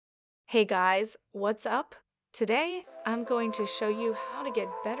Hey guys, what's up? Today, I'm going to show you how to get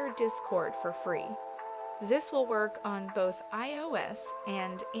better Discord for free. This will work on both iOS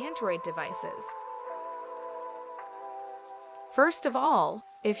and Android devices. First of all,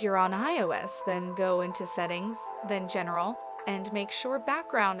 if you're on iOS, then go into Settings, then General, and make sure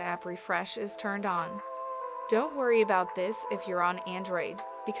Background App Refresh is turned on. Don't worry about this if you're on Android,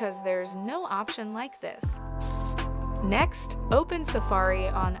 because there's no option like this. Next, open Safari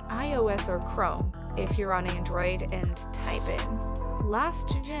on iOS or Chrome if you're on Android and type in last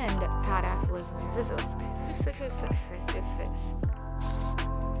gen paraflip.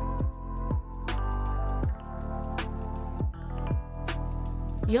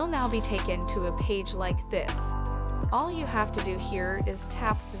 You'll now be taken to a page like this. All you have to do here is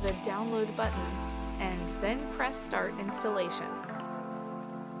tap the download button and then press start installation.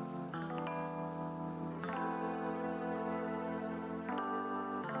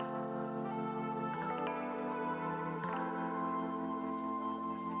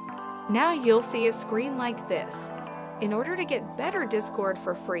 Now you'll see a screen like this. In order to get better Discord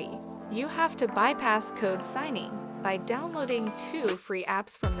for free, you have to bypass code signing by downloading 2 free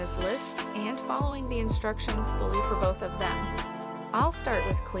apps from this list and following the instructions fully for both of them. I'll start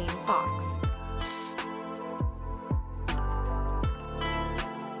with Clean Fox.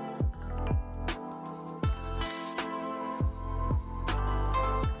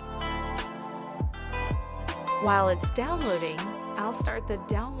 While it's downloading, I'll start the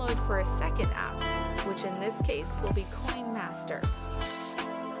download for a second app, which in this case will be Coin Master.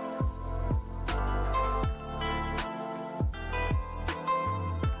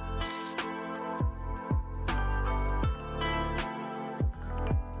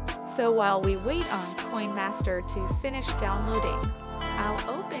 So while we wait on Coin Master to finish downloading,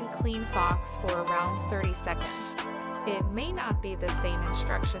 I'll open Clean Fox for around 30 seconds. It may not be the same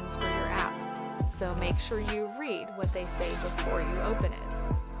instructions for your app, so make sure you read what they say before you open it.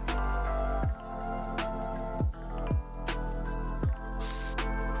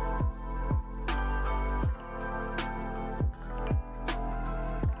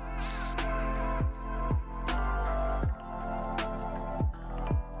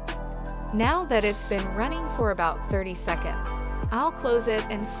 Now that it's been running for about 30 seconds, I'll close it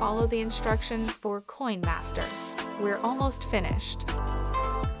and follow the instructions for Coin Master. We're almost finished.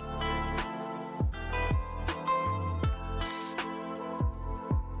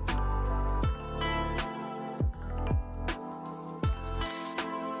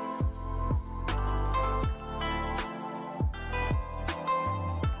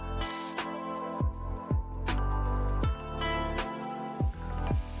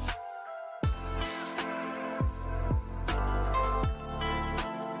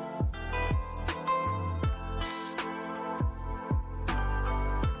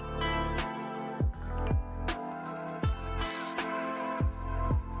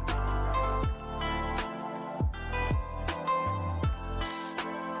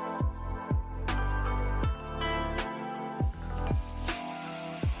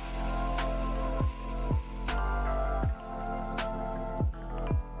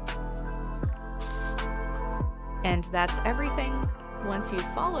 And that's everything. Once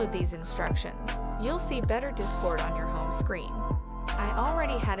you've followed these instructions, you'll see better Discord on your home screen. I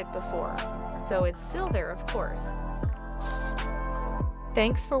already had it before, so it's still there, of course.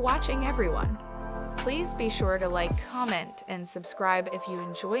 Thanks for watching, everyone. Please be sure to like, comment, and subscribe if you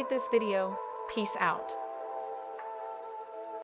enjoyed this video. Peace out.